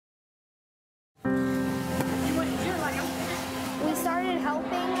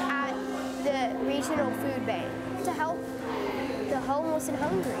helping at the regional food bank to help the homeless and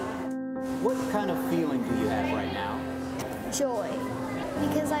hungry. What kind of feeling do you have right now? Joy,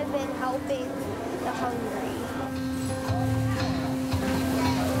 because I've been helping the hungry.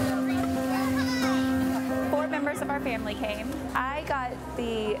 Four members of our family came. I got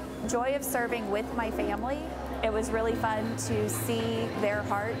the joy of serving with my family. It was really fun to see their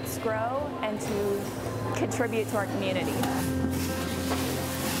hearts grow and to contribute to our community.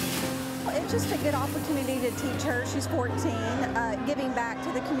 It's just a good opportunity to teach her. She's 14, giving back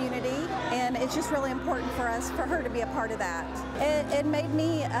to the community, and it's just really important for her to be a part of that. It made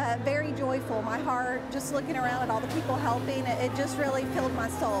me very joyful. My heart, just looking around at all the people helping, it just really filled my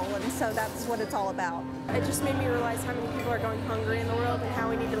soul, and so that's what it's all about. It just made me realize how many people are going hungry in the world and how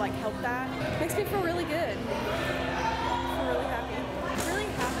we need to help that. It makes me feel really good. I'm really happy. Really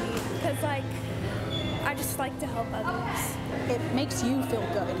happy because I just like to help others. It makes you feel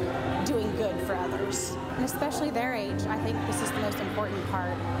good doing good for others. And especially their age, I think this is the most important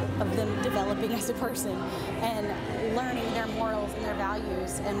part of them developing as a person and learning their morals and their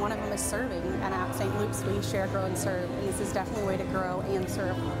values. And one of them is serving. And at St. Luke's, we share, grow, and serve. And this is definitely a way to grow and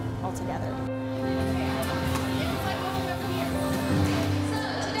serve all together.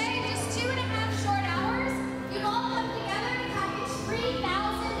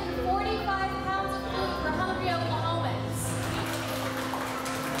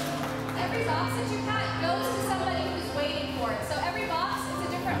 Every box that you pack goes to somebody who's waiting for it. So every box is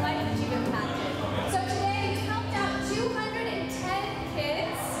a different life that you've impacted. So today you've helped out 210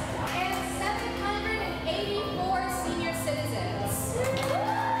 kids and 784 senior citizens.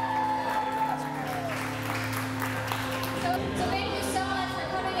 So thank you so much for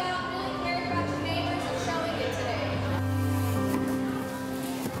coming out, really caring about your neighbors and showing it today.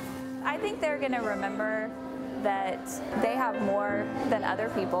 I think they're going to remember that they have more than other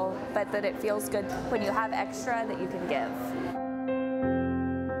people, but that it feels good when you have extra that you can give.